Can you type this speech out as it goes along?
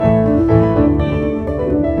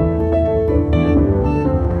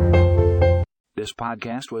This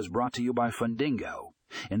podcast was brought to you by Fundingo.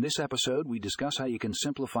 In this episode, we discuss how you can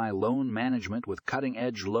simplify loan management with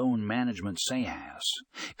cutting-edge loan management SaaS.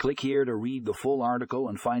 Click here to read the full article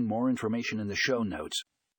and find more information in the show notes.